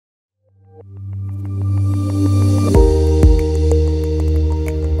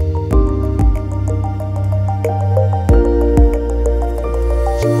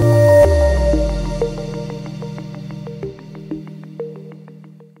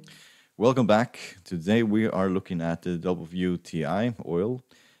Welcome back. Today we are looking at the WTI oil,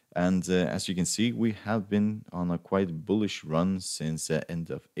 and as you can see, we have been on a quite bullish run since the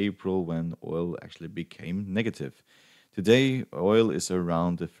end of April when oil actually became negative. Today, oil is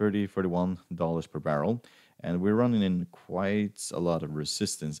around the $41 per barrel, and we're running in quite a lot of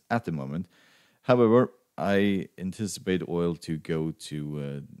resistance at the moment. However, I anticipate oil to go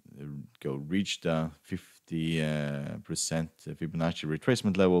reach the 50% Fibonacci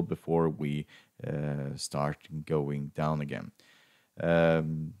retracement level before we start going down again.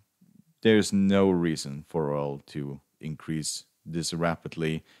 Um, there's no reason for oil to increase this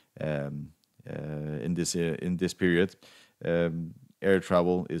rapidly in this period. Air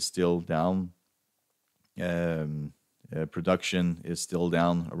travel is still down. Production is still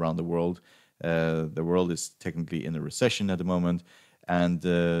down around the world. The world is technically in a recession at the moment, and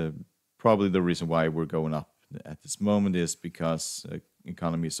probably the reason why we're going up at this moment is because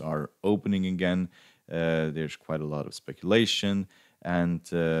economies are opening again. There's quite a lot of speculation, and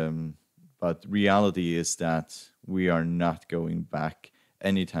but reality is that we are not going back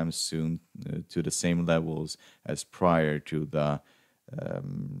anytime soon to the same levels as prior to the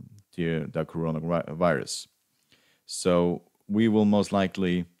coronavirus. So we will most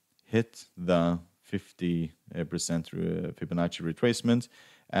likely hit the 50% Fibonacci retracement,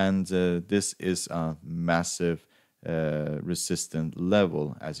 and this is a massive resistant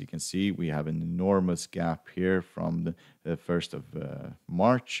level. As you can see, we have an enormous gap here from the 1st of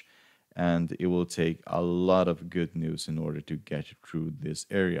March, and it will take a lot of good news in order to get through this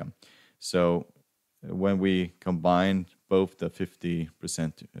area. So when we combine both the 50%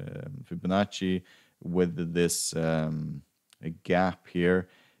 Fibonacci with this gap here,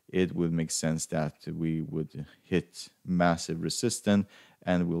 it would make sense that we would hit massive resistance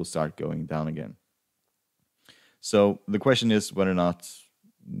and we'll start going down again. So the question is whether or not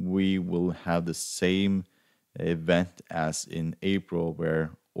we will have the same event as in April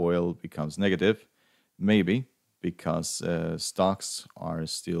where oil becomes negative. Maybe, because stocks are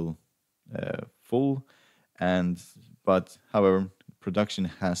still full, but however, production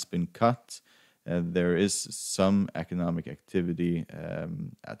has been cut. There is some economic activity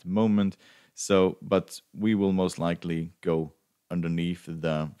at the moment, but we will most likely go underneath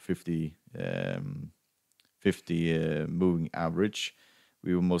the 50 moving average.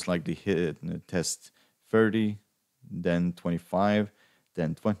 We will most likely hit and test 30, then 25,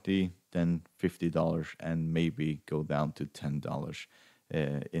 then 20, then $50, and maybe go down to $10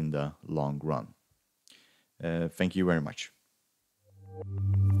 in the long run. Thank you very much.